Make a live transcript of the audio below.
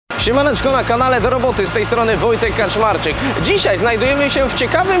Siemaneczko na kanale Do Roboty, z tej strony Wojtek Kaczmarczyk. Dzisiaj znajdujemy się w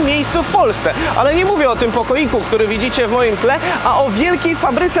ciekawym miejscu w Polsce, ale nie mówię o tym pokoiku, który widzicie w moim tle, a o wielkiej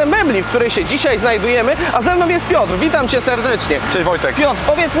fabryce mebli, w której się dzisiaj znajdujemy, a ze mną jest Piotr. Witam Cię serdecznie. Cześć Wojtek. Piotr,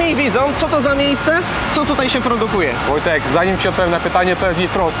 powiedz mi widzom, co to za miejsce, co tutaj się produkuje? Wojtek, zanim Ci odpowiem na pytanie, powiedz mi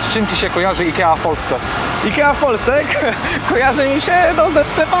wprost, z czym Ci się kojarzy IKEA w Polsce? IKEA w Polsce kojarzy mi się ze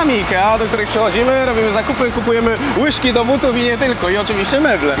sklepami IKEA, do których przychodzimy, robimy zakupy, kupujemy łyżki do butów i nie tylko, i oczywiście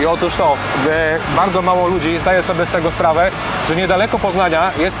meble. I otóż to, bardzo mało ludzi zdaje sobie z tego sprawę, że niedaleko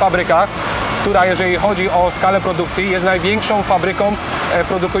Poznania jest fabryka, która, jeżeli chodzi o skalę produkcji, jest największą fabryką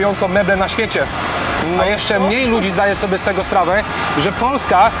produkującą meble na świecie. A jeszcze mniej ludzi zdaje sobie z tego sprawę, że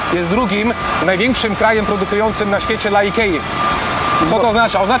Polska jest drugim największym krajem produkującym na świecie dla IKEA. Co to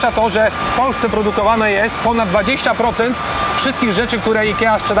oznacza? Oznacza to, że w Polsce produkowane jest ponad 20% wszystkich rzeczy, które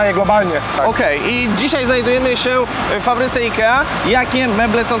IKEA sprzedaje globalnie. Tak. Okej, i dzisiaj znajdujemy się w fabryce IKEA. Jakie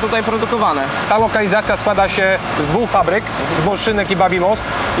meble są tutaj produkowane? Ta lokalizacja składa się z dwóch fabryk, z Bolszynek i Babimost.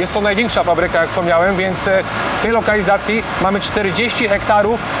 Jest to największa fabryka, jak wspomniałem, więc w tej lokalizacji mamy 40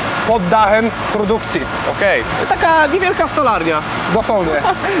 hektarów pod dachem produkcji. Okej, taka niewielka stolarnia. Dosłownie.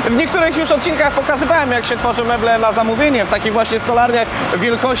 W niektórych już odcinkach pokazywałem, jak się tworzy meble na zamówienie, w takich właśnie stolarniach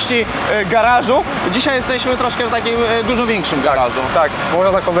wielkości garażu. Dzisiaj jesteśmy troszkę w takim dużo większym garażu. Tak,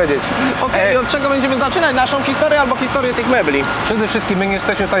 można tak powiedzieć. Okej, od czego będziemy zaczynać? Naszą historię albo historię tych mebli? Przede wszystkim my nie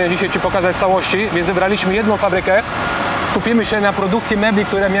jesteśmy w stanie dzisiaj Ci pokazać całości, więc wybraliśmy jedną fabrykę. Skupimy się na produkcji mebli,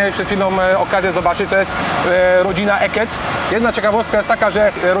 które miałem przed chwilą okazję zobaczyć. To jest rodzina Eket. Jedna ciekawostka jest taka,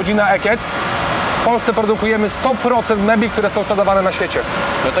 że rodzina Eket w Polsce produkujemy 100% mebli, które są sprzedawane na świecie.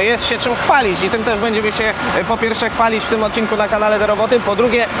 No to jest się czym chwalić i tym też będziemy się po pierwsze chwalić w tym odcinku na kanale Do Roboty, po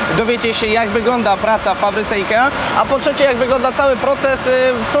drugie dowiecie się, jak wygląda praca w fabryce IKEA, a po trzecie, jak wygląda cały proces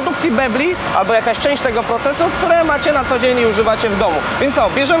produkcji mebli albo jakaś część tego procesu, które macie na co dzień i używacie w domu. Więc co,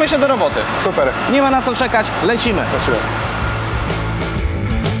 bierzemy się do roboty. Super. Nie ma na co czekać, lecimy. Lecimy.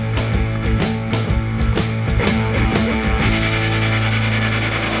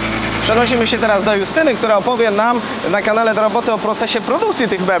 Przenosimy się teraz do Justyny, która opowie nam na kanale Do Roboty o procesie produkcji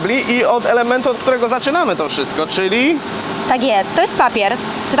tych mebli i od elementu, od którego zaczynamy to wszystko, czyli... Tak jest, to jest papier.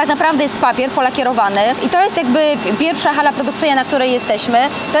 To tak naprawdę jest papier polakierowany i to jest jakby pierwsza hala produkcyjna, na której jesteśmy.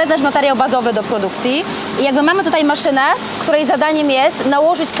 To jest nasz materiał bazowy do produkcji. I jakby mamy tutaj maszynę, której zadaniem jest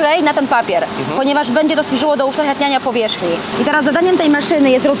nałożyć klej na ten papier, ponieważ będzie to służyło do uszlachetniania powierzchni. I teraz zadaniem tej maszyny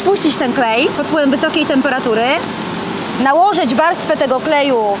jest rozpuścić ten klej pod wpływem wysokiej temperatury, nałożyć warstwę tego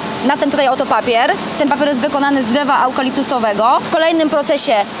kleju na ten tutaj oto papier. Ten papier jest wykonany z drzewa eukaliptusowego. W kolejnym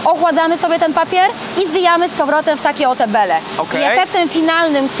procesie ochładzamy sobie ten papier i zwijamy z powrotem w takie oto bele. I efektem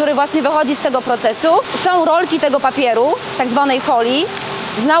finalnym, który właśnie wychodzi z tego procesu, są rolki tego papieru, tak zwanej folii,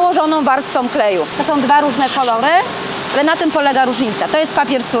 z nałożoną warstwą kleju. To są dwa różne kolory, ale na tym polega różnica. To jest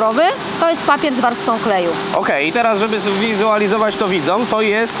papier surowy, to jest papier z warstwą kleju. Okej, i teraz, żeby zwizualizować to widzom, to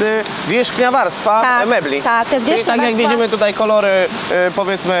jest wierzchnia warstwa mebli. Tak, to jest czyli wierzchnia tak jak warstwa. widzimy tutaj kolory,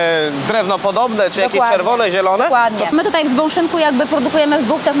 powiedzmy, drewnopodobne, czy jakieś czerwone, zielone. Dokładnie. My tutaj w Bolszynku jakby produkujemy w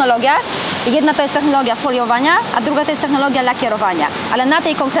dwóch technologiach. Jedna to jest technologia foliowania, a druga to jest technologia lakierowania. Ale na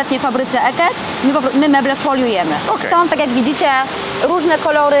tej konkretnie fabryce Eket my meble foliujemy. Stąd, tak jak widzicie, różne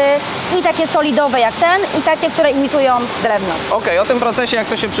kolory i takie solidowe jak ten i takie, które imitują drewno. Okej, o tym procesie, jak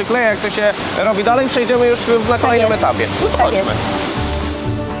to się przykleja, jak to się robi dalej, przejdziemy już na kolejnym etapie. Tak jest.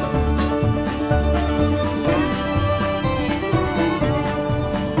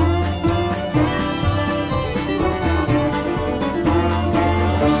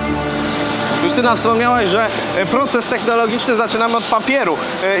 Justyna, wspomniałaś, że proces technologiczny zaczynamy od papieru.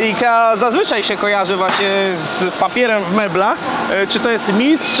 IKEA zazwyczaj się kojarzy właśnie z papierem w meblach. Czy to jest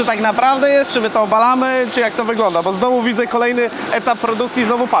mit, czy tak naprawdę jest, czy my to obalamy, czy jak to wygląda? Bo znowu widzę kolejny etap produkcji,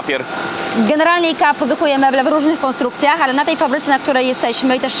 znowu papier. Generalnie IKEA produkuje meble w różnych konstrukcjach, ale na tej fabryce, na której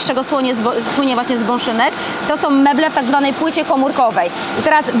jesteśmy i też z czego słynie właśnie z Bolszynek, to są meble w tak zwanej płycie komórkowej. I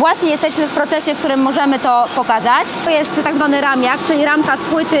teraz właśnie jesteśmy w procesie, w którym możemy to pokazać. To jest tak zwany ramiak, czyli ramka z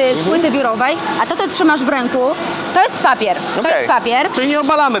płyty biurowej, a to, co trzymasz w ręku, to jest papier. To jest papier. Czyli nie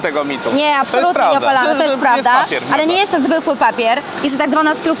obalamy tego mitu. Nie, absolutnie nie obalamy, to jest prawda, papier, ale nie jest to zwykły papier. Jest to tak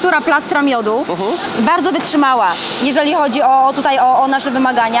zwana struktura plastra miodu, bardzo wytrzymała, jeżeli chodzi o nasze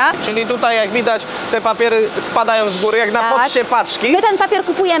wymagania. Czyli tutaj, jak widać, te papiery spadają z góry, jak na poczcie paczki. My ten papier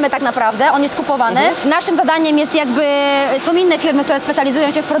kupujemy tak naprawdę, on jest kupowany. Naszym zadaniem jest są inne firmy, które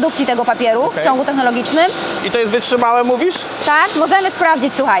specjalizują się w produkcji tego papieru w ciągu technologicznym. I to jest wytrzymałe, mówisz? Tak, możemy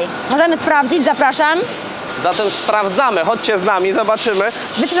sprawdzić, słuchaj. Możemy sprawdzić, zapraszam. Zatem sprawdzamy, chodźcie z nami, zobaczymy.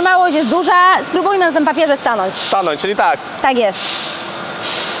 Wytrzymałość jest duża, spróbujmy na tym papierze stanąć. Stanąć, czyli tak. Tak jest.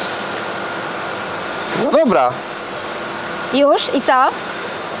 No dobra. Już i co?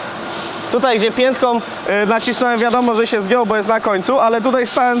 Tutaj, gdzie piętką nacisnąłem, wiadomo, że się zgiął, bo jest na końcu, ale tutaj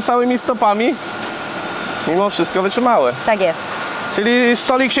stałem całymi stopami. Mimo wszystko wytrzymały. Tak jest. Czyli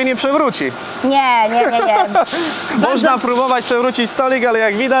stolik się nie przewróci. Nie. Można próbować przewrócić stolik, ale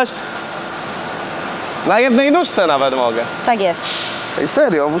jak widać, na jednej nóżce nawet mogę. Tak jest. Ej,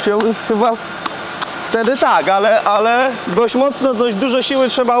 serio, musiałbym chyba wtedy tak, ale dość mocno, dość dużo siły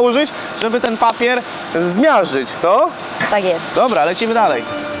trzeba użyć, żeby ten papier zmiażdżyć, no? Tak jest. Dobra, lecimy dalej.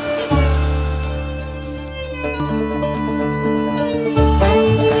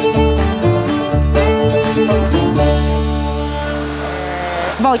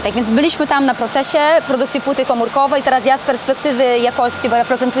 Wojtek, więc byliśmy tam na procesie produkcji płyty komórkowej. Teraz ja z perspektywy jakości, bo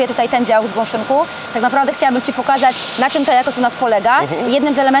reprezentuję tutaj ten dział z Gąszynku, tak naprawdę chciałabym Ci pokazać, na czym ta jakość u nas polega.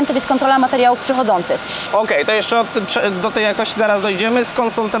 Jednym z elementów jest kontrola materiałów przychodzących. Okej, to jeszcze do tej jakości zaraz dojdziemy.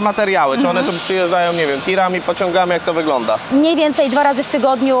 Skąd są te materiały? Czy one tu przyjeżdżają, nie wiem, tirami, pociągami, jak to wygląda? Mniej więcej 2 razy w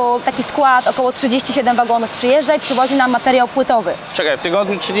tygodniu taki skład, około 37 wagonów przyjeżdża i przywozi nam materiał płytowy. Czekaj, w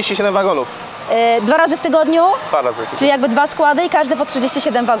tygodniu 37 wagonów. 2 razy w tygodniu, 2 razy. czyli jakby 2 składy i każdy po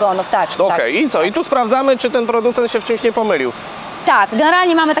 37 wagonów, tak. Okej, i co? I tu sprawdzamy, czy ten producent się w czymś nie pomylił. Tak,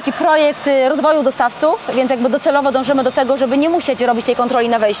 generalnie mamy taki projekt rozwoju dostawców, więc jakby docelowo dążymy do tego, żeby nie musieć robić tej kontroli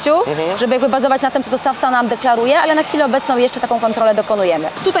na wejściu, żeby jakby bazować na tym, co dostawca nam deklaruje, ale na chwilę obecną jeszcze taką kontrolę dokonujemy.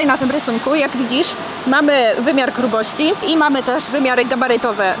 Tutaj na tym rysunku, jak widzisz, mamy wymiar grubości i mamy też wymiary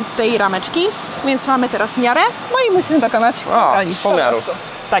gabarytowe tej rameczki, więc mamy teraz miarę, no i musimy dokonać kontroli. Pomiaru. Po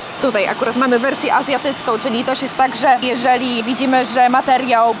prostu. Tak, tutaj akurat mamy wersję azjatycką, czyli też jest tak, że jeżeli widzimy, że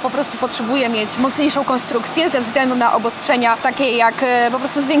materiał po prostu potrzebuje mieć mocniejszą konstrukcję ze względu na obostrzenia takie jak po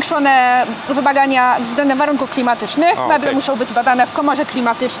prostu zwiększone wymagania względem warunków klimatycznych, meble muszą być badane w komorze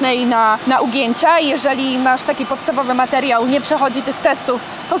klimatycznej na ugięcia. Jeżeli nasz taki podstawowy materiał nie przechodzi tych testów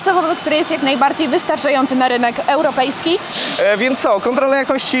podstawowych, który jest jak najbardziej wystarczający na rynek europejski. Więc co, kontrola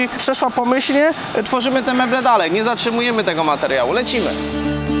jakości przeszła pomyślnie, tworzymy te meble dalej, nie zatrzymujemy tego materiału, lecimy.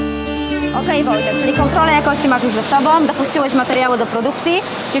 Okej, Wojtek, czyli kontrolę jakości masz już ze sobą, dopuściłeś materiały do produkcji,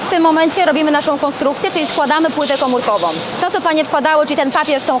 czyli w tym momencie robimy naszą konstrukcję, czyli składamy płytę komórkową. To, co Panie wkładały, czyli ten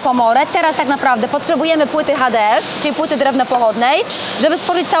papier w tą komorę, teraz tak naprawdę potrzebujemy płyty HDF, czyli płyty drewnopochodnej, żeby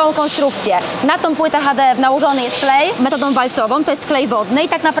stworzyć całą konstrukcję. Na tą płytę HDF nałożony jest klej metodą walcową, to jest klej wodny i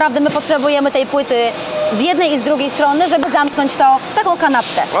tak naprawdę my potrzebujemy tej płyty z jednej i z drugiej strony, żeby zamknąć to w taką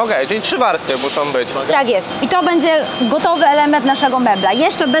kanapkę. Okej, czyli 3 warstwy muszą być. Tak jest. I to będzie gotowy element naszego mebla.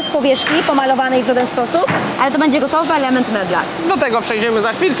 Jeszcze bez powierzchni, pomalowanej w żaden sposób, ale to będzie gotowy element mebla. Do tego przejdziemy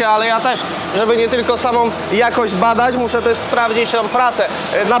za chwilkę, ale ja też, żeby nie tylko samą jakość badać, muszę też sprawdzić tą pracę.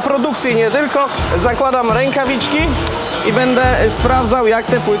 Na produkcji nie tylko, zakładam rękawiczki i będę sprawdzał, jak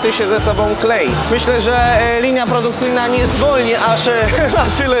te płyty się ze sobą klei. Myślę, że linia produkcyjna nie zwolni aż na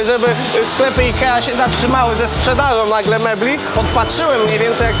tyle, żeby sklepy IKEA się zatrzymały ze sprzedażą nagle mebli. Podpatrzyłem mniej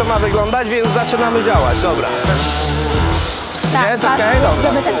więcej, jak to ma wyglądać, więc zaczynamy działać. Dobra. Tak, Jest, tak, okej,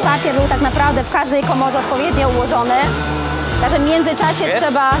 dobra. żeby ten papier był tak naprawdę w każdej komorze odpowiednio ułożony. Także w międzyczasie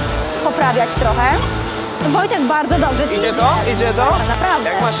trzeba poprawiać trochę. Wojtek, bardzo dobrze Ci Idzie to? Idzie to? Naprawdę.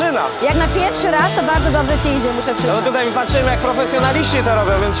 Jak maszyna. Jak na pierwszy raz, to bardzo dobrze Ci idzie, muszę przyznać. No tutaj patrzymy, jak profesjonaliści to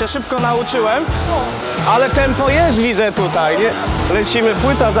robią, więc się szybko nauczyłem. Ale tempo jest, widzę tutaj, nie? Lecimy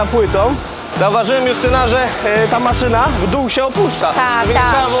płyta za płytą. Zauważyłem, Justyna, że ta maszyna w dół się opuszcza. Tak, żeby tak. nie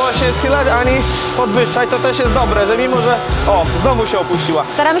trzeba było się schylać ani podwyższać, to też jest dobre, że mimo, że o, znowu się opuściła.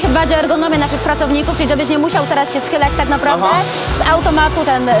 Staramy się dbać o ergonomię naszych pracowników, czyli żebyś nie musiał teraz się schylać tak naprawdę. Aha. Z automatu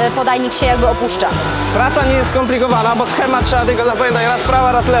ten podajnik się jakby opuszcza. Praca nie jest skomplikowana, bo schemat trzeba tylko zapamiętać raz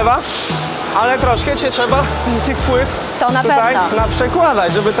prawa, raz lewa. Ale troszkę się trzeba tych płyt To na tutaj pewno.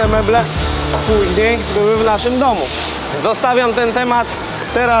 naprzekładać, żeby te meble później były w naszym domu. Zostawiam ten temat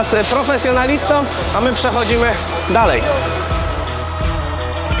teraz profesjonalistom, a my przechodzimy dalej.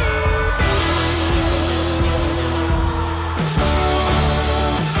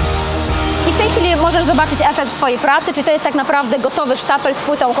 I w tej chwili możesz zobaczyć efekt swojej pracy, czyli to jest tak naprawdę gotowy sztapel z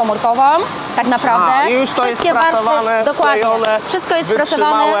płytą komórkową, tak naprawdę. A, i już to jest sprasowane, dokładnie. sklejone, Wszystko jest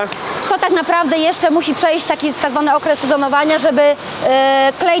wytrzymałe. sprasowane. To tak naprawdę jeszcze musi przejść taki tak zwany okres sezonowania, żeby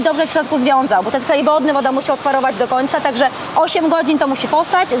klej dobrze w środku związał, bo to jest klej wodny, woda musi odparować do końca, także 8 godzin to musi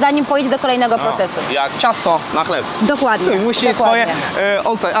postać, zanim pójdzie do kolejnego procesu. Jak ciasto na chleb. Dokładnie. Musi dokładnie. swoje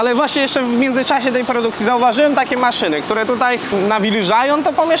oceny. Ale właśnie jeszcze w międzyczasie tej produkcji zauważyłem takie maszyny, które tutaj nawilżają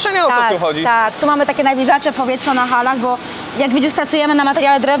to pomieszczenie, o co tu chodzi? Tak, tu mamy takie nawilżacze powietrza na halach, bo Jak widzisz, pracujemy na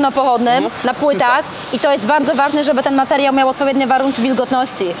materiale drewnopochodnym, na płytach i to jest bardzo ważne, żeby ten materiał miał odpowiednie warunki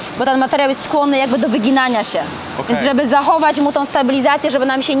wilgotności, bo ten materiał jest skłonny jakby do wyginania się. Więc żeby zachować mu tą stabilizację, żeby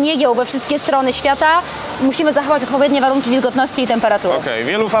nam się nie giął we wszystkie strony świata, musimy zachować odpowiednie warunki wilgotności i temperatury. W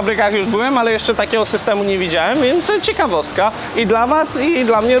wielu fabrykach już byłem, ale jeszcze takiego systemu nie widziałem, więc ciekawostka i dla Was, i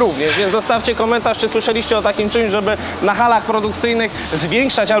dla mnie również. Więc zostawcie komentarz, czy słyszeliście o takim czymś, żeby na halach produkcyjnych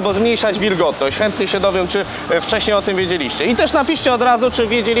zwiększać albo zmniejszać wilgotność. Chętnie się dowiem, czy wcześniej o tym wiedzieliście. I też napiszcie od razu, czy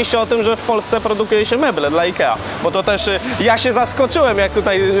wiedzieliście o tym, że w Polsce produkuje się meble dla IKEA. Bo to też ja się zaskoczyłem, jak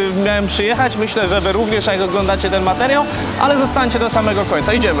tutaj miałem przyjechać. Myślę, że Wy również, jak oglądacie ten materiał, ale zostańcie do samego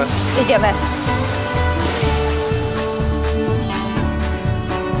końca. Idziemy. Idziemy.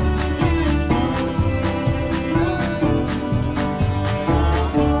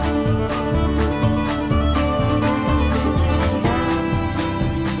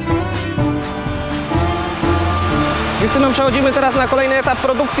 Z Justyną przechodzimy teraz na kolejny etap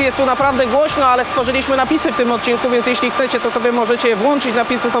produkcji. Jest tu naprawdę głośno, ale stworzyliśmy napisy w tym odcinku, więc jeśli chcecie, to sobie możecie je włączyć.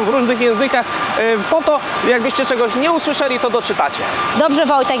 Napisy są w różnych językach, po to, jakbyście czegoś nie usłyszeli, to doczytacie. Dobrze,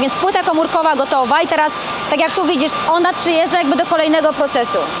 Wojtek, więc płyta komórkowa gotowa i teraz, tak jak tu widzisz, ona przyjeżdża jakby do kolejnego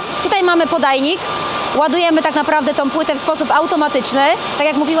procesu. Tutaj mamy podajnik. Ładujemy tak naprawdę tą płytę w sposób automatyczny. Tak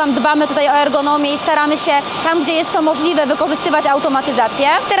jak mówiłam, dbamy tutaj o ergonomię i staramy się tam, gdzie jest to możliwe, wykorzystywać automatyzację.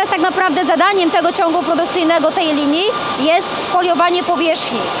 Teraz tak naprawdę zadaniem tego ciągu produkcyjnego, tej linii jest foliowanie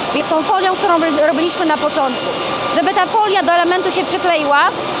powierzchni. Tą folią, którą robiliśmy na początku. Żeby ta folia do elementu się przykleiła,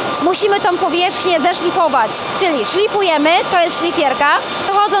 musimy tą powierzchnię zeszlifować. Czyli szlifujemy, to jest szlifierka.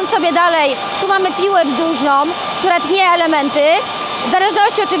 Przechodząc sobie dalej, tu mamy piłę wzdłużną, która tnie elementy, w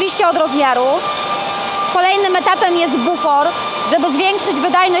zależności oczywiście od rozmiaru. Kolejnym etapem jest bufor. Żeby zwiększyć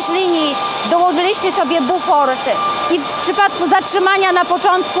wydajność linii, dołożyliśmy sobie bufor i w przypadku zatrzymania na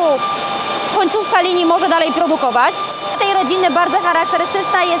początku końcówka linii może dalej produkować. W tej rodziny bardzo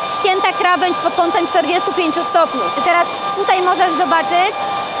charakterystyczna jest ścięta krawędź pod kątem 45 stopni. I teraz tutaj możesz zobaczyć,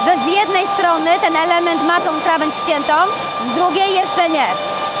 że z jednej strony ten element ma tą krawędź ściętą, z drugiej jeszcze nie.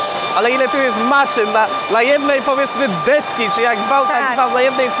 Ale ile tu jest maszyn na jednej, powiedzmy, deski, czy jak zwał, tak zwał, na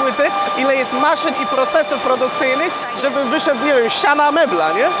jednej płyty, ile jest maszyn i procesów produkcyjnych, żeby wyszedł, nie wiem, ściana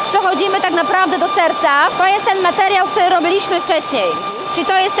mebla, nie? Przechodzimy tak naprawdę do serca. To jest ten materiał, który robiliśmy wcześniej. Czyli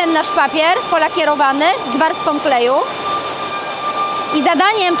to jest ten nasz papier polakierowany z warstwą kleju. I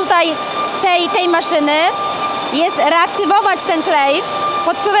zadaniem tutaj tej maszyny jest reaktywować ten klej.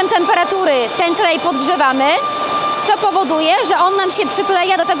 Pod wpływem temperatury ten klej podgrzewamy, co powoduje, że on nam się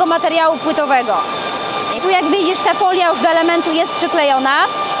przykleja do tego materiału płytowego. Tu jak widzisz, ta folia już do elementu jest przyklejona.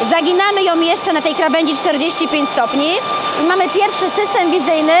 Zaginamy ją jeszcze na tej krawędzi 45 stopni i mamy pierwszy system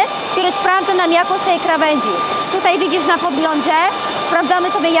wizyjny, który sprawdza nam jakość tej krawędzi. Tutaj widzisz na podglądzie,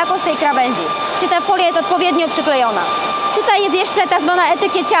 sprawdzamy sobie jakość tej krawędzi, czy ta folia jest odpowiednio przyklejona. Tutaj jest jeszcze ta zwana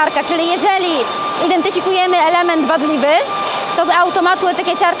etykieciarka, czyli jeżeli identyfikujemy element wadliwy, to z automatu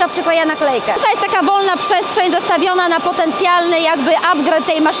etykieciarka przykleja naklejkę. Tutaj jest taka wolna przestrzeń zostawiona na potencjalny jakby upgrade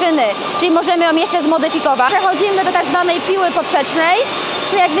tej maszyny, czyli możemy ją jeszcze zmodyfikować. Przechodzimy do tak zwanej piły poprzecznej.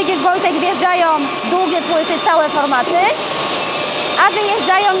 Tu jak widzisz, Wojtek, wjeżdżają długie płyty, całe formaty, a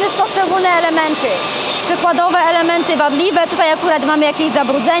wyjeżdżają już poszczególne elementy. Przykładowe elementy wadliwe, tutaj akurat mamy jakieś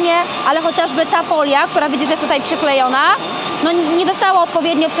zabrudzenie, ale chociażby ta folia, która widzisz jest tutaj przyklejona, no nie została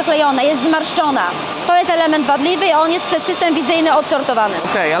odpowiednio przyklejona, jest zmarszczona. To jest element wadliwy i on jest przez system wizyjny odsortowany.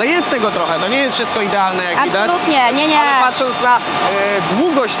 Okej, ale jest tego trochę, to nie jest wszystko idealne, jak widać. Absolutnie, nie. Ale patrząc na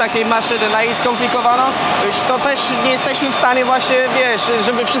długość takiej maszyny, na jej skomplikowaność, to też nie jesteśmy w stanie właśnie, wiesz,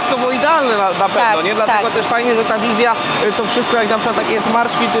 żeby wszystko było idealne na pewno, Tak, nie? Dlatego tak. też fajnie, że ta wizja, to wszystko jak na przykład takie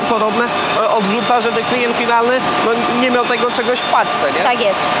zmarszki tym podobne, odrzuca, żeby klient finalny nie miał tego czegoś w paczce, nie? Tak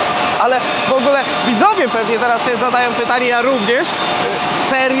jest. Ale w ogóle widzowie pewnie teraz sobie zadają pytanie, ja również,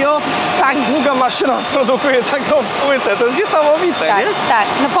 serio tak długa maszyna produkuje taką płytę? To jest niesamowite, Tak, nie? tak.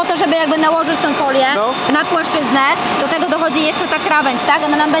 No po to, żeby jakby nałożyć tę folię na płaszczyznę, do tego dochodzi jeszcze ta krawędź, tak?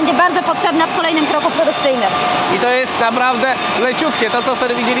 Ona nam będzie bardzo potrzebna w kolejnym kroku produkcyjnym. I to jest naprawdę leciutkie. To, co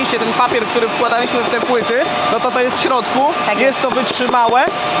wtedy widzieliście, ten papier, który wkładaliśmy w te płyty, no to jest w środku. Tak jest to wytrzymałe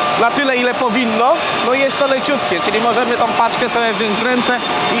na tyle, ile powinno. No jest to leciutkie, czyli możemy tą paczkę sobie wziąć w ręce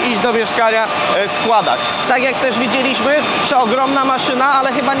i iść do mieszkania składać. Tak jak też widzieliśmy, przeogromna maszyna,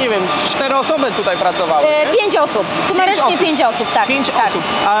 ale chyba nie wiem, 4 osoby tutaj pracowały? 5 osób, sumarycznie 5 osób, tak. 5 tak. osób.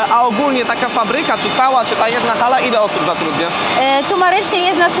 A ogólnie taka fabryka, czy cała, czy ta jedna hala, ile osób zatrudnia? Sumarycznie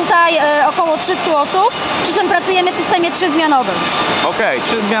jest nas tutaj około 300 osób, przy czym pracujemy w systemie 3-zmianowym. Okej,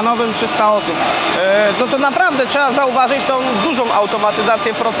 3-zmianowym 300 osób. No to naprawdę trzeba zauważyć tą dużą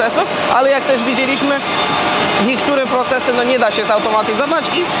automatyzację procesów, ale jak też widzieliśmy, niektóre procesy no nie da się zautomatyzować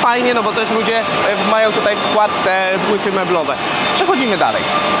i fajnie, no bo też ludzie mają tutaj wkład w te płyty meblowe. Przechodzimy dalej.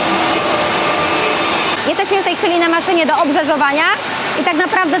 Jesteśmy w tej chwili na maszynie do obrzeżowania i tak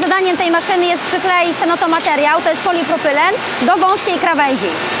naprawdę zadaniem tej maszyny jest przykleić ten oto materiał, to jest polipropylen, do wąskiej krawędzi.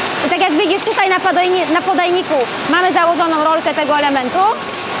 I tak jak widzisz tutaj na podajniku mamy założoną rolkę tego elementu.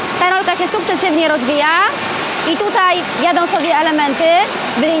 Ta rolka się sukcesywnie rozwija i tutaj jadą sobie elementy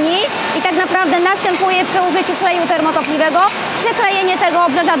w linii i tak naprawdę następuje przy użyciu kleju termotopliwego przyklejenie tego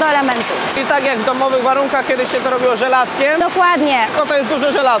obrzeża do elementu. I tak jak w domowych warunkach kiedyś się to robiło żelazkiem, Dokładnie. no to jest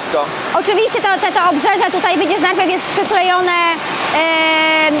duże żelazko. Oczywiście te obrzeże tutaj widzisz, najpierw jest przyklejone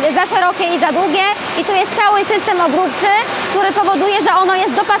za szerokie i za długie i tu jest cały system obróbczy, który powoduje, że ono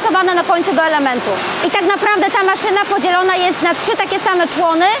jest dopasowane na końcu do elementu. I tak naprawdę ta maszyna podzielona jest na 3 takie same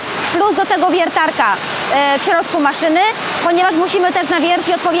człony, plus do tego wiertarka w środku maszyny, ponieważ musimy też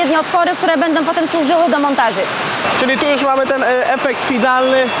nawiercić odpowiednie otwory, które będą potem służyły do montaży. Czyli tu już mamy ten efekt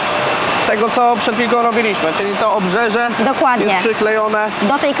finalny tego, co przed chwilą robiliśmy, czyli to obrzeże Dokładnie. jest przyklejone.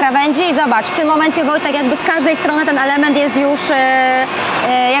 Do tej krawędzi i zobacz, w tym momencie Wojtek jakby z każdej strony ten element jest już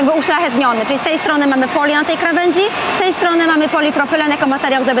jakby uszlachetniony, czyli z tej strony mamy folię na tej krawędzi, z tej strony mamy polipropylen jako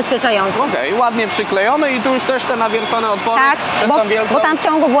materiał zabezpieczający. Okej, ładnie przyklejony i tu już też te nawiercone otwory Tak, przez tą wielką... bo tam w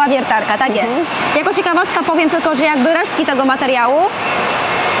ciągu była wiertarka, tak jest. Jako ciekawostka powiem tylko, że jakby resztki tego materiału,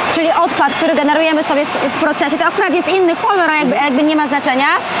 czyli odpad, który generujemy sobie w procesie, to akurat jest inny kolor, a jakby nie ma znaczenia.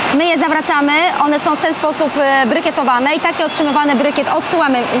 My je zawracamy, one są w ten sposób brykietowane i taki otrzymywany brykiet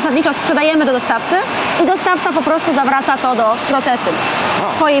odsyłamy, zasadniczo sprzedajemy do dostawcy i dostawca po prostu zawraca to do procesu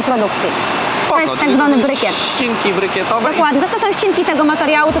swojej produkcji. Spoko, To jest tak czyli zwany to są brykiet. ścinki brykietowe. Dokładnie, to są ścinki tego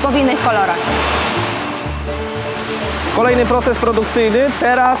materiału, tylko w innych kolorach. Kolejny proces produkcyjny.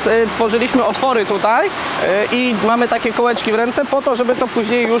 Teraz tworzyliśmy otwory tutaj i mamy takie kołeczki w ręce po to, żeby to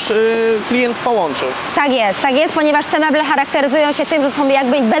później już klient połączył. Tak jest, ponieważ te meble charakteryzują się tym, że są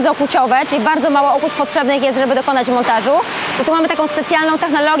jakby bezokuciowe, czyli bardzo mało okuć potrzebnych jest, żeby dokonać montażu. I tu mamy taką specjalną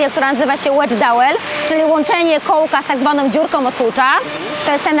technologię, która nazywa się wedge dowel, czyli łączenie kołka z tak zwaną dziurką od klucza.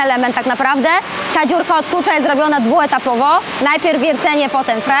 To jest ten element tak naprawdę. Ta dziurka od klucza jest zrobiona dwuetapowo. Najpierw wiercenie,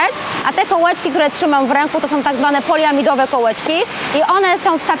 potem fres. A te kołeczki, które trzymam w ręku, to są tak zwane poliamidowe kołeczki i one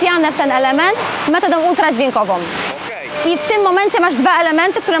są wtapiane w ten element metodą ultradźwiękową. I w tym momencie masz 2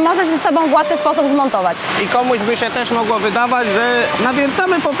 elementy, które możesz ze sobą w łatwy sposób zmontować. I komuś by się też mogło wydawać, że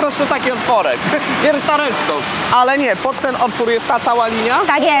nawiercamy po prostu taki otworek, wiertareczką, ale nie, pod ten otwór jest ta cała linia.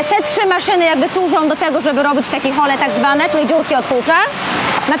 Tak jest, te 3 maszyny jakby służą do tego, żeby robić takie hole tak zwane, czyli dziurki od klucza.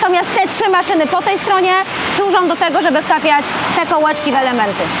 Natomiast te 3 maszyny po tej stronie służą do tego, żeby wtapiać te kołeczki w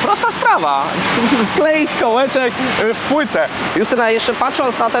elementy. Prosta sprawa, wkleić kołeczek w płytę. Justyna, jeszcze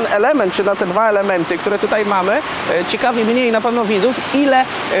patrząc na ten element, czy na te 2 elementy, które tutaj mamy, ciekawi mnie i na pewno widzów, ile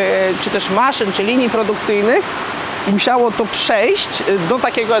czy też maszyn, czy linii produkcyjnych musiało to przejść do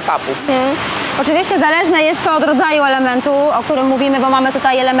takiego etapu. Oczywiście zależne jest to od rodzaju elementu, o którym mówimy, bo mamy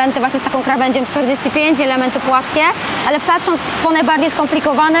tutaj elementy właśnie z taką krawędzią 45, elementy płaskie, ale patrząc po najbardziej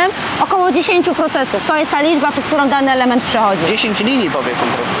skomplikowanym, około 10 procesów. To jest ta liczba, przez którą dany element przechodzi. 10 linii powiedzmy.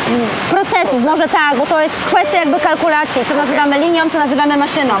 Procesów, może tak, bo to jest kwestia jakby kalkulacji, co nazywamy linią, co nazywamy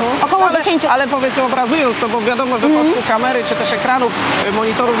maszyną. Około 10. Ale powiedzmy obrazując to, bo wiadomo, że pod kamery, czy też ekranów,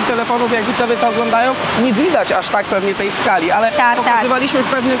 monitorów i telefonów, jak widzowie to oglądają, nie widać aż tak pewnie tej skali, ale pokazywaliśmy w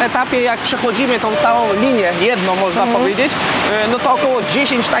pewnym etapie, jak przechodzimy tą całą linię, jedną można powiedzieć, no to około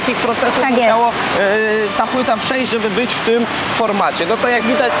 10 takich procesów musiało ta płyta przejść, żeby być w tym formacie. No to jak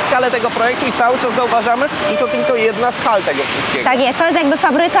widać skalę tego projektu i cały czas zauważamy, że to tylko jedna z hal tego wszystkiego. Tak jest, to jest jakby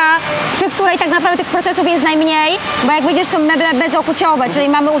fabryka, przy której tak naprawdę tych procesów jest najmniej, bo jak widzisz są meble bezokuciowe, czyli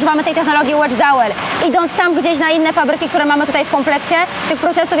używamy tej technologii wedge dowel. Idąc tam gdzieś na inne fabryki, które mamy tutaj w kompleksie, tych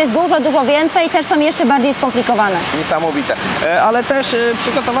procesów jest dużo więcej i też są jeszcze bardziej skomplikowane. Niesamowite. Ale też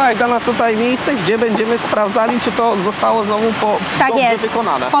przygotowałeś dla nas tutaj miejsce, gdzie będziemy sprawdzali, czy to zostało znowu dobrze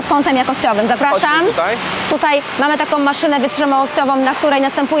wykonane. Pod kątem jakościowym. Zapraszam. Tutaj mamy taką maszynę wytrzymałościową, na której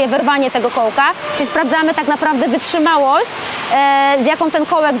następuje wyrwanie tego kołka, czyli sprawdzamy tak naprawdę wytrzymałość, z jaką ten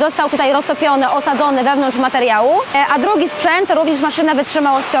kołek został tutaj roztopiony, osadzony wewnątrz materiału. A drugi sprzęt to również maszyna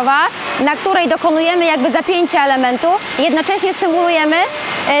wytrzymałościowa, na której dokonujemy jakby zapięcia elementu. Jednocześnie symulujemy,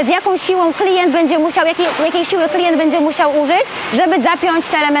 z jaką siłą klient będzie musiał, jakiej siły klient będzie musiał użyć, żeby zapiąć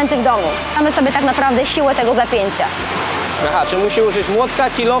te elementy w domu. Mamy sobie tak naprawdę siłę tego zapięcia. Aha, czy musi użyć młotka,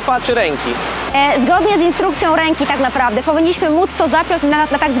 kilofa czy ręki? Zgodnie z instrukcją ręki tak naprawdę powinniśmy móc to zapiąć na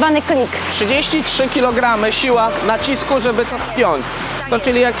tak zwany klik. 33 kg siła nacisku, żeby to spiąć. To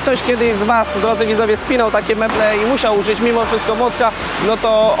czyli jak ktoś kiedyś z Was, drodzy widzowie, spinał takie meble i musiał użyć mimo wszystko młotka, no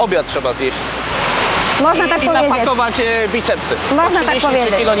to obiad trzeba zjeść. Można tak I powiedzieć. napakować bicepsy. Można tak 33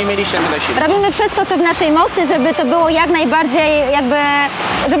 powiedzieć. kg nie mieliście tyle siły. Robimy wszystko, co w naszej mocy, żeby to było jak najbardziej,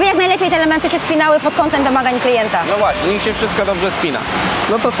 żeby jak najlepiej te elementy się spinały pod kątem wymagań klienta. No właśnie, niech się wszystko dobrze spina.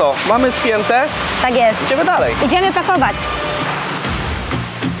 No to co, mamy spięte, Tak jest. idziemy dalej. Idziemy pakować.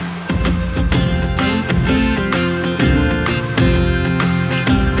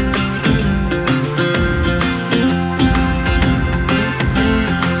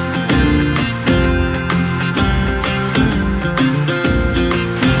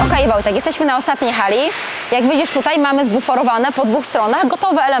 Okej, Wojtek, jesteśmy na ostatniej hali. Jak widzisz, tutaj mamy zbuforowane po dwóch stronach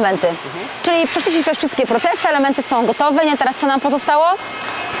gotowe elementy. Czyli przeszliśmy przez wszystkie procesy, elementy są gotowe. Nie, teraz co nam pozostało?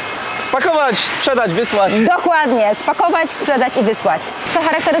 Spakować, sprzedać, wysłać. Dokładnie, spakować, sprzedać i wysłać. Co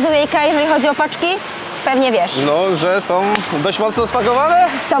charakteryzuje IKEA, jeżeli chodzi o paczki? Pewnie wiesz. No, że są dość mocno spakowane.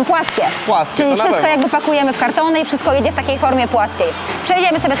 Są płaskie. Płaskie, Czyli to na wszystko pewno. jakby pakujemy w kartony i wszystko jedzie w takiej formie płaskiej.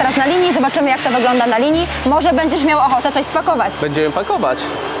 Przejdziemy sobie teraz na linii, zobaczymy jak to wygląda na linii. Może będziesz miał ochotę coś spakować. Będziemy pakować.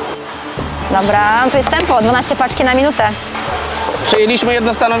 Dobra, tu jest tempo, 12 paczki na minutę. Przejęliśmy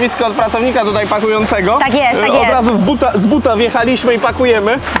jedno stanowisko od pracownika tutaj pakującego. Tak jest, tak Od jest. razu z buta wjechaliśmy i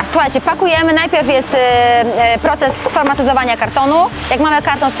pakujemy. Słuchajcie, pakujemy. Najpierw jest proces sformatyzowania kartonu. Jak mamy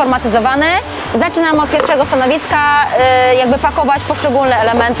karton sformatyzowany, zaczynamy od pierwszego stanowiska jakby pakować poszczególne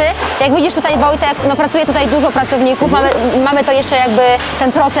elementy. Jak widzisz tutaj, Wojtek, no pracuje tutaj dużo pracowników. Mamy to jeszcze jakby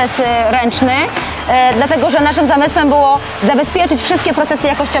ten proces ręczny, dlatego że naszym zamysłem było zabezpieczyć wszystkie procesy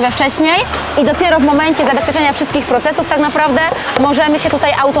jakościowe wcześniej i dopiero w momencie zabezpieczenia wszystkich procesów tak naprawdę możemy się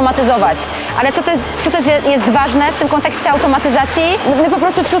tutaj automatyzować. Ale co to jest ważne w tym kontekście automatyzacji? My po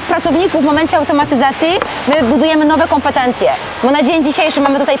prostu wśród pracowników w momencie automatyzacji my budujemy nowe kompetencje. Bo na dzień dzisiejszy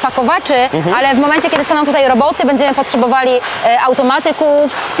mamy tutaj pakowaczy, ale w momencie, kiedy staną tutaj roboty, będziemy potrzebowali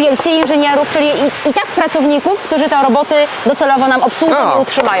automatyków, PLC inżynierów, czyli i tak pracowników, którzy te roboty docelowo nam obsłużą i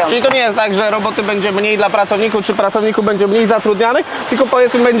utrzymają. Czyli to nie jest tak, że roboty będzie mniej dla pracowników, czy pracowników będzie mniej zatrudnianych, tylko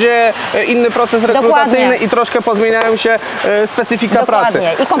powiedzmy będzie inny proces rekrutacyjny. Dokładnie. I troszkę pozmieniają się specyfika pracy.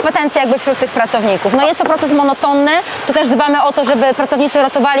 Dokładnie. I kompetencje jakby wśród tych pracowników. No jest to proces monotonny, tu też dbamy o to, żeby pracownicy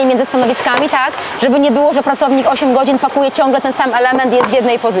rotowali między stanowiskami, tak, żeby nie było, że pracownik 8 godzin pakuje ciągle ten sam element i jest w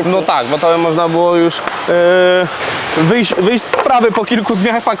jednej pozycji. No tak, bo to można było już wyjść z sprawy po kilku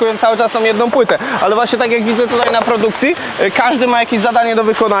dniach, pakując cały czas tą jedną płytę. Ale właśnie tak jak widzę tutaj na produkcji, każdy ma jakieś zadanie do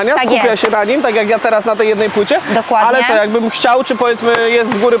wykonania, Tak skupia jest. się na nim, tak jak ja teraz na tej jednej płycie. Dokładnie. Ale co, jakbym chciał, czy powiedzmy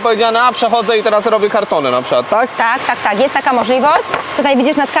jest z góry powiedziane, a przechodzę i teraz robię kartony na przykład, tak? Tak, jest taka możliwość. Tutaj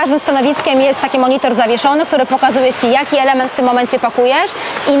widzisz, nad każdym stanowiskiem jest taki monitor zawieszony, który pokazuje Ci, jaki element w tym momencie pakujesz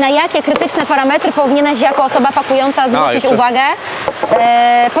i na jakie krytyczne parametry powinieneś jako osoba pakująca zwrócić jeszcze. uwagę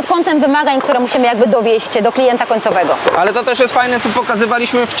pod kątem wymagań, które musimy jakby dowieść do klienta końcowego. Ale to też jest fajne, co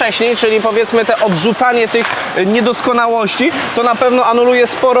pokazywaliśmy wcześniej, czyli powiedzmy te odrzucanie tych niedoskonałości, to na pewno anuluje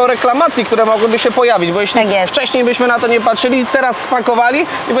sporo reklamacji, które mogłyby się pojawić, bo jeśli Tak jest. wcześniej byśmy na to nie patrzyli, teraz spakowali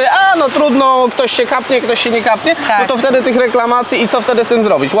i powie, a no trudno, ktoś się kapnie, ktoś się nie kapnie, Tak. no to wtedy tych reklamacji i co wtedy z tym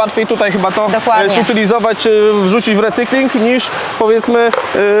zrobić? Łatwiej tutaj chyba to Dokładnie. zutylizować czy wrzucić w recykling niż powiedzmy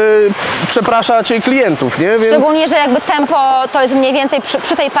przepraszać klientów, nie? Więc... Szczególnie, że jakby tempo to jest mniej więcej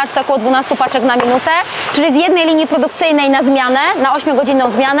przy tej paczce około 12 paczek na minutę, czyli z jednej linii produkcyjnej na zmianę, na 8-godzinną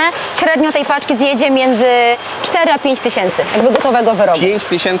zmianę, średnio tej paczki zjedzie między 4 a 5 tysięcy jakby gotowego wyrobu.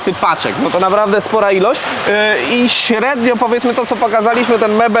 5000 paczek, no to naprawdę spora ilość i średnio powiedzmy to, co pokazaliśmy,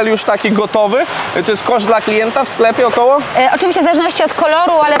 ten mebel już taki gotowy, to jest koszt dla klienta w sklepie około? Oczywiście w zależności od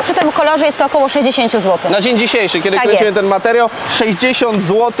koloru, ale przy tym kolorze jest to około 60 zł. Na dzień dzisiejszy, kiedy Tak kręcimy jest. ten materiał, 60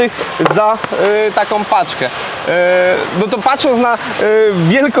 zł za taką paczkę. No to patrząc na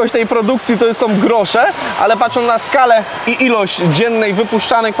wielkość tej produkcji, to są grosze, ale patrząc na skalę i ilość dziennej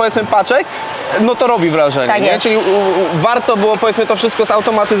wypuszczanych powiedzmy paczek, no to robi wrażenie, Tak nie? jest. Czyli warto było powiedzmy to wszystko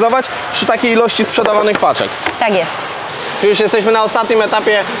zautomatyzować przy takiej ilości sprzedawanych paczek. Tak jest. Tu już jesteśmy na ostatnim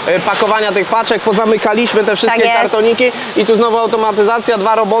etapie pakowania tych paczek, pozamykaliśmy te wszystkie Tak jest. kartoniki i tu znowu automatyzacja,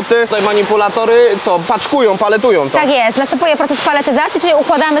 2 roboty, tutaj manipulatory, co, paczkują, paletują to. Tak jest, następuje proces paletyzacji, czyli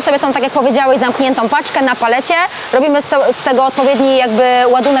układamy sobie tą, tak jak powiedziałeś, zamkniętą paczkę na palecie, robimy z tego odpowiedni jakby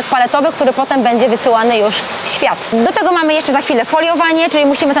ładunek paletowy, który potem będzie wysyłany już w świat. Do tego mamy jeszcze za chwilę foliowanie, czyli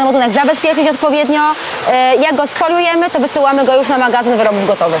musimy ten ładunek zabezpieczyć odpowiednio. Jak go sfoliujemy, to wysyłamy go już na magazyn wyrobów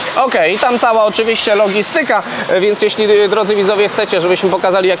gotowych. Okej, tam cała oczywiście logistyka, więc jeśli drodzy widzowie, chcecie, żebyśmy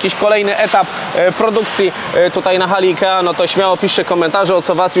pokazali jakiś kolejny etap produkcji tutaj na hali IKEA, no to śmiało piszcie komentarze, o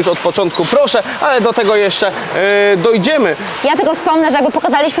co Was już od początku proszę, ale do tego jeszcze dojdziemy. Ja tylko wspomnę, że jakby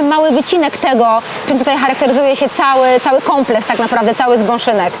pokazaliśmy mały wycinek tego, czym tutaj charakteryzuje się cały kompleks, tak naprawdę cały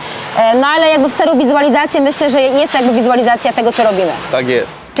zgąszynek. No ale jakby w celu wizualizacji myślę, że jest jakby wizualizacja tego, co robimy. Tak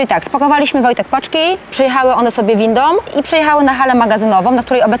jest. Czyli tak, spakowaliśmy, Wojtek, paczki, przyjechały one sobie windą i przyjechały na halę magazynową, na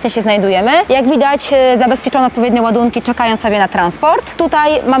której obecnie się znajdujemy. Jak widać, zabezpieczono odpowiednie ładunki, czekają sobie na transport.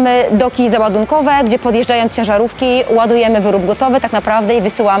 Tutaj mamy doki załadunkowe, gdzie podjeżdżając ciężarówki ładujemy wyrób gotowy tak naprawdę i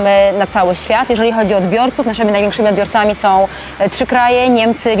wysyłamy na cały świat. Jeżeli chodzi o odbiorców, naszymi największymi odbiorcami są 3 kraje,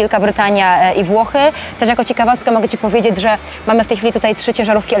 Niemcy, Wielka Brytania i Włochy. Też jako ciekawostkę mogę Ci powiedzieć, że mamy w tej chwili tutaj 3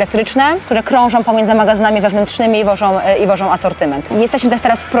 ciężarówki elektryczne, które krążą pomiędzy magazynami wewnętrznymi i wożą asortyment. Jesteśmy też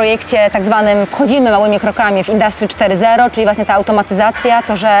teraz w projekcie tak zwanym, wchodzimy małymi krokami w Industry 4.0, czyli właśnie ta automatyzacja,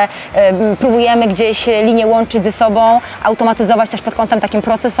 to, że próbujemy gdzieś linie łączyć ze sobą, automatyzować też pod kątem takim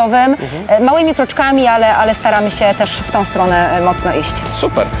procesowym, małymi kroczkami, ale staramy się też w tą stronę mocno iść.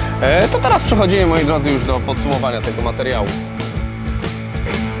 Super. To teraz przechodzimy, moi drodzy, już do podsumowania tego materiału.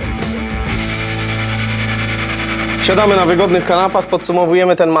 Siadamy na wygodnych kanapach,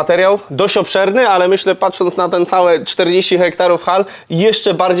 podsumowujemy ten materiał. Dość obszerny, ale myślę, patrząc na ten całe 40 hektarów hal,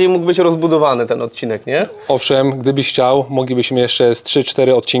 jeszcze bardziej mógł być rozbudowany ten odcinek, nie? Owszem, gdybyś chciał, moglibyśmy jeszcze z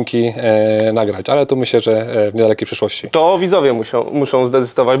 3-4 odcinki nagrać, ale to myślę, że w niedalekiej przyszłości. To widzowie muszą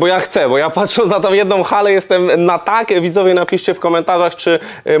zdecydować, bo ja chcę, bo ja patrząc na tą jedną halę jestem na tak. Widzowie, napiszcie w komentarzach, czy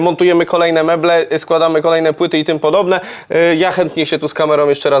montujemy kolejne meble, składamy kolejne płyty i tym podobne. Ja chętnie się tu z kamerą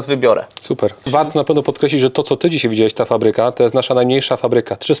jeszcze raz wybiorę. Super. Warto na pewno podkreślić, że to, co Ty dzisiaj widziałeś, ta fabryka, to jest nasza najmniejsza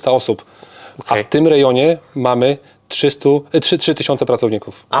fabryka, 300 osób, a w tym rejonie mamy 3000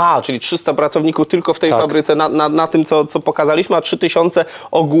 pracowników. Czyli 300 pracowników tylko w tej fabryce, na tym, co pokazaliśmy, a 3000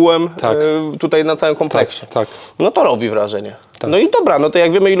 ogółem tutaj na całym kompleksie. Tak. No to robi wrażenie. Tak. No i dobra, no to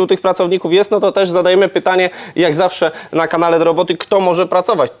jak wiemy, ilu tych pracowników jest, no to też zadajemy pytanie, jak zawsze na kanale Do Roboty, kto może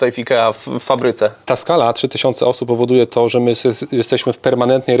pracować tutaj w IKEA, w fabryce? Ta skala 3000 osób powoduje to, że my jesteśmy w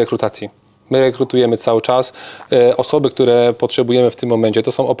permanentnej rekrutacji. My rekrutujemy cały czas. Osoby, które potrzebujemy w tym momencie,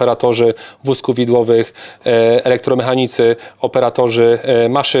 to są operatorzy wózków widłowych, elektromechanicy, operatorzy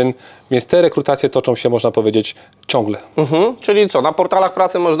maszyn, więc te rekrutacje toczą się, można powiedzieć, ciągle. Czyli co, na portalach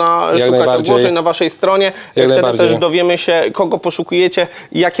pracy można szukać ogłoszeń, na Waszej stronie, wtedy też dowiemy się, kogo poszukujecie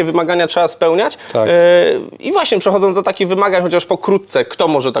i jakie wymagania trzeba spełniać. Tak. I właśnie przechodząc do takich wymagań, chociaż pokrótce, kto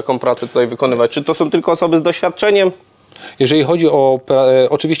może taką pracę tutaj wykonywać? Czy to są tylko osoby z doświadczeniem? Jeżeli chodzi o,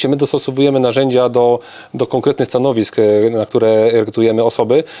 oczywiście my dostosowujemy narzędzia do konkretnych stanowisk, na które rekrutujemy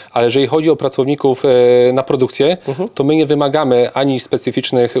osoby, ale jeżeli chodzi o pracowników na produkcję, to my nie wymagamy ani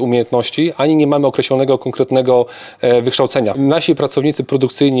specyficznych umiejętności, ani nie mamy określonego konkretnego wykształcenia. Nasi pracownicy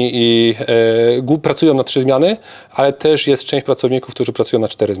produkcyjni pracują na 3 zmiany, ale też jest część pracowników, którzy pracują na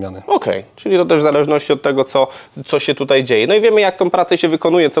 4 zmiany. Okej, czyli to też w zależności od tego, co się tutaj dzieje. No i wiemy, jak tą pracę się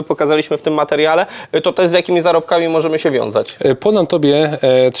wykonuje, co pokazaliśmy w tym materiale, to też z jakimi zarobkami możemy się wiązać. Podam Tobie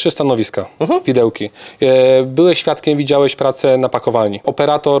 3 stanowiska, widełki. Byłeś świadkiem, widziałeś pracę na pakowalni.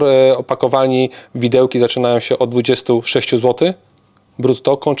 Operator opakowalni, widełki zaczynają się od 26 zł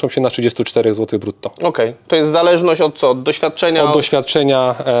brutto, kończą się na 34 zł brutto. Okej, to jest zależność od co? Od doświadczenia? Od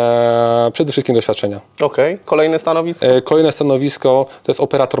doświadczenia, przede wszystkim doświadczenia. Okej, kolejne stanowisko? Kolejne stanowisko to jest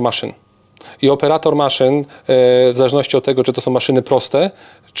operator maszyn. I operator maszyn, w zależności od tego, czy to są maszyny proste,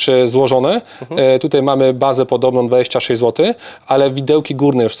 czy złożone, tutaj mamy bazę podobną 26 zł, ale widełki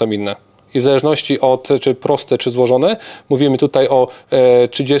górne już są inne. I w zależności od czy proste, czy złożone, mówimy tutaj o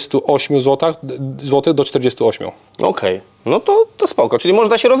 38 zł do 48. Okej, no to spoko, czyli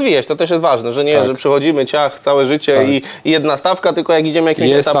można się rozwijać, to też jest ważne, że nie, że przychodzimy całe życie i jedna stawka, tylko jak idziemy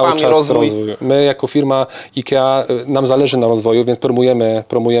jakimiś etapami, cały czas rozwój. My jako firma IKEA, nam zależy na rozwoju, więc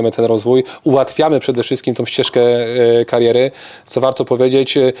promujemy ten rozwój, ułatwiamy przede wszystkim tą ścieżkę kariery, co warto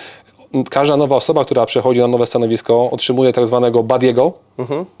powiedzieć. Każda nowa osoba, która przechodzi na nowe stanowisko, otrzymuje tak zwanego buddiego,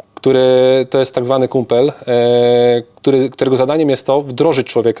 który to jest tak zwany kumpel, którego zadaniem jest to wdrożyć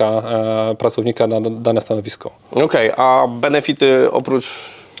człowieka, pracownika na dane stanowisko. Okej, a benefity oprócz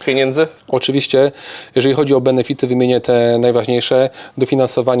pieniędzy? Oczywiście, jeżeli chodzi o benefity, wymienię te najważniejsze.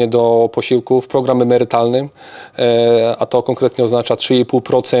 Dofinansowanie do posiłków, program emerytalny, a to konkretnie oznacza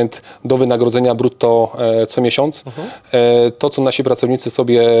 3,5% do wynagrodzenia brutto co miesiąc. To, co nasi pracownicy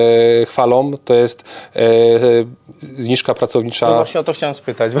sobie chwalą, to jest zniżka pracownicza. No właśnie o to chciałem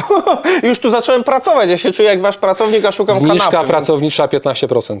spytać, bo już tu zacząłem pracować, ja się czuję jak wasz pracownik, a szukam kanapy. Zniżka pracownicza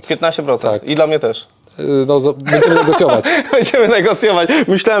 15%. 15%, tak. I dla mnie też. No, będziemy negocjować. Będziemy negocjować.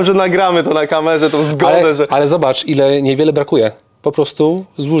 Myślałem, że nagramy to na kamerze, tą zgodę, ale zobacz, ile niewiele brakuje. po prostu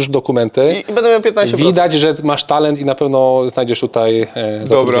złóż dokumenty. I będę miał 15%. Widać, że masz talent i na pewno znajdziesz tutaj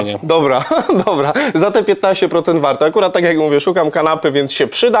zatrudnienie. Dobra. Za te 15% warto. Akurat tak jak mówię, szukam kanapy, więc się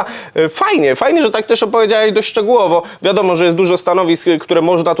przyda. Fajnie, że tak też opowiedziałeś dość szczegółowo. Wiadomo, że jest dużo stanowisk, które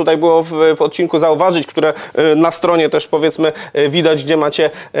można tutaj było w odcinku zauważyć, które na stronie też powiedzmy widać, gdzie macie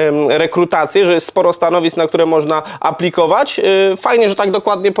rekrutację, że jest sporo stanowisk, na które można aplikować. Fajnie, że tak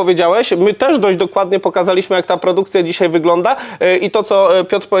dokładnie powiedziałeś. My też dość dokładnie pokazaliśmy, jak ta produkcja dzisiaj wygląda i to, co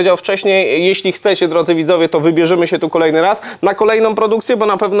Piotr powiedział wcześniej, jeśli chcecie, drodzy widzowie, to wybierzemy się tu kolejny raz na kolejną produkcję, bo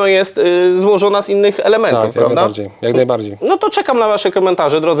na pewno jest złożona z innych elementów, tak, prawda? Jak najbardziej. No to czekam na wasze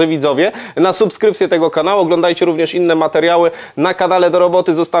komentarze, drodzy widzowie, na subskrypcję tego kanału. Oglądajcie również inne materiały na kanale Do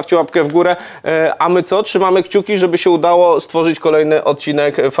Roboty, zostawcie łapkę w górę. A my co? Trzymamy kciuki, żeby się udało stworzyć kolejny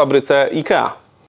odcinek w fabryce IKEA.